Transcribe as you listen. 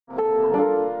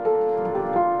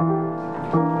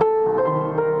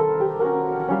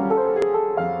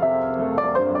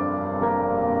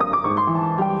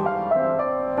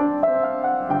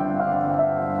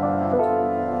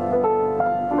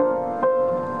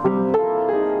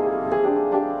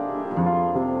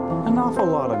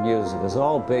awful lot of music is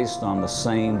all based on the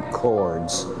same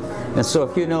chords. And so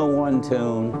if you know one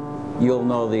tune, you'll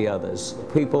know the others.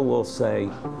 People will say,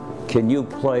 can you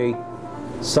play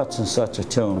such and such a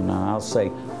tune? And I'll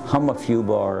say, hum a few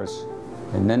bars,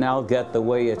 and then I'll get the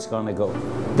way it's going to go.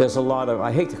 There's a lot of,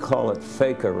 I hate to call it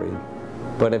fakery,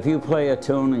 but if you play a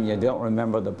tune and you don't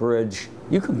remember the bridge,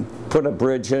 you can put a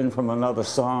bridge in from another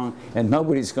song and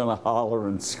nobody's going to holler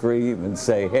and scream and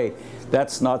say, hey,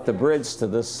 that's not the bridge to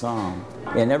this song.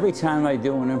 And every time I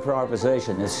do an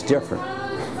improvisation, it's different.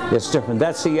 It's different.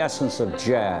 That's the essence of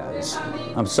jazz.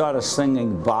 I'm sort of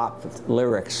singing bop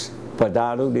lyrics. I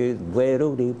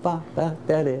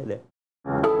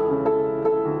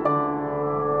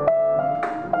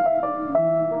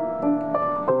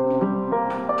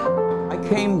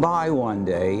came by one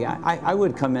day, I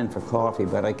would come in for coffee,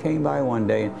 but I came by one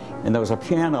day and there was a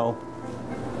piano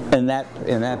in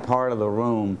that part of the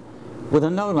room with a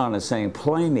note on it saying,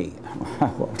 play me.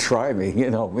 Well, try me, you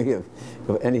know, if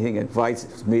anything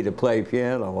invites me to play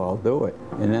piano, I'll do it.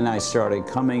 And then I started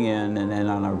coming in, and then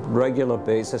on a regular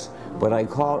basis, what I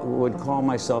would call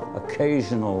myself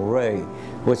occasional Ray,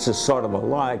 which is sort of a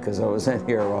lie because I was in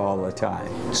here all the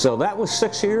time. So that was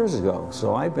 6 years ago,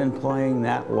 so I've been playing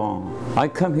that long. I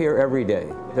come here every day.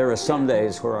 There are some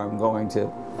days where I'm going to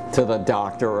the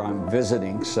doctor or I'm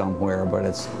visiting somewhere,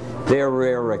 but they're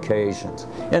rare occasions.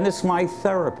 And it's my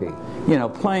therapy. You know,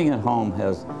 playing at home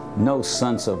has no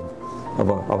sense of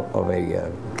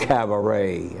a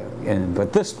cabaret,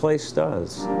 but this place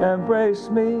does. Embrace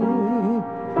me,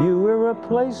 you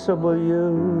irreplaceable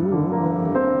you.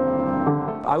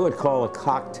 I would call it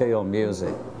cocktail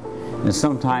music. And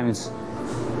sometimes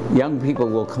young people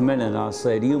will come in and I'll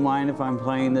say, do you mind if I'm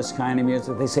playing this kind of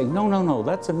music? They say, no, no, no,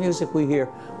 that's the music we hear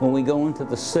when we go into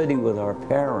the city with our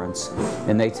parents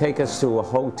and they take us to a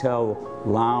hotel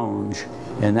lounge,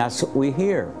 and that's what we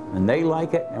hear. And they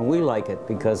like it and we like it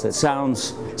because it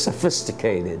sounds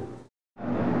sophisticated.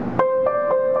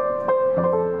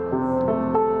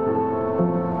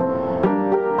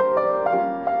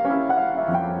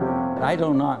 I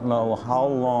do not know how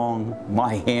long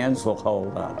my hands will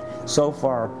hold up. So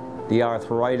far, the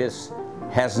arthritis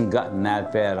hasn't gotten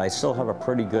that bad. I still have a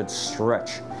pretty good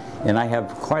stretch, and I have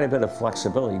quite a bit of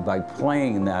flexibility by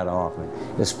playing that often.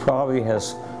 This probably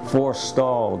has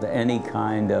forestalled any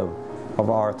kind of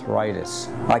arthritis.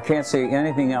 I can't see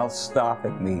anything else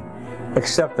stopping me,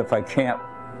 except if I can't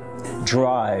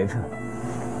drive.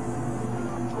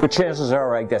 But chances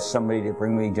are I get somebody to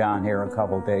bring me down here a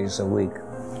couple days a week.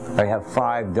 I have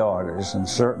 5 daughters, and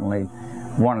certainly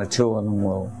 1 or 2 of them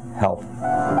will help.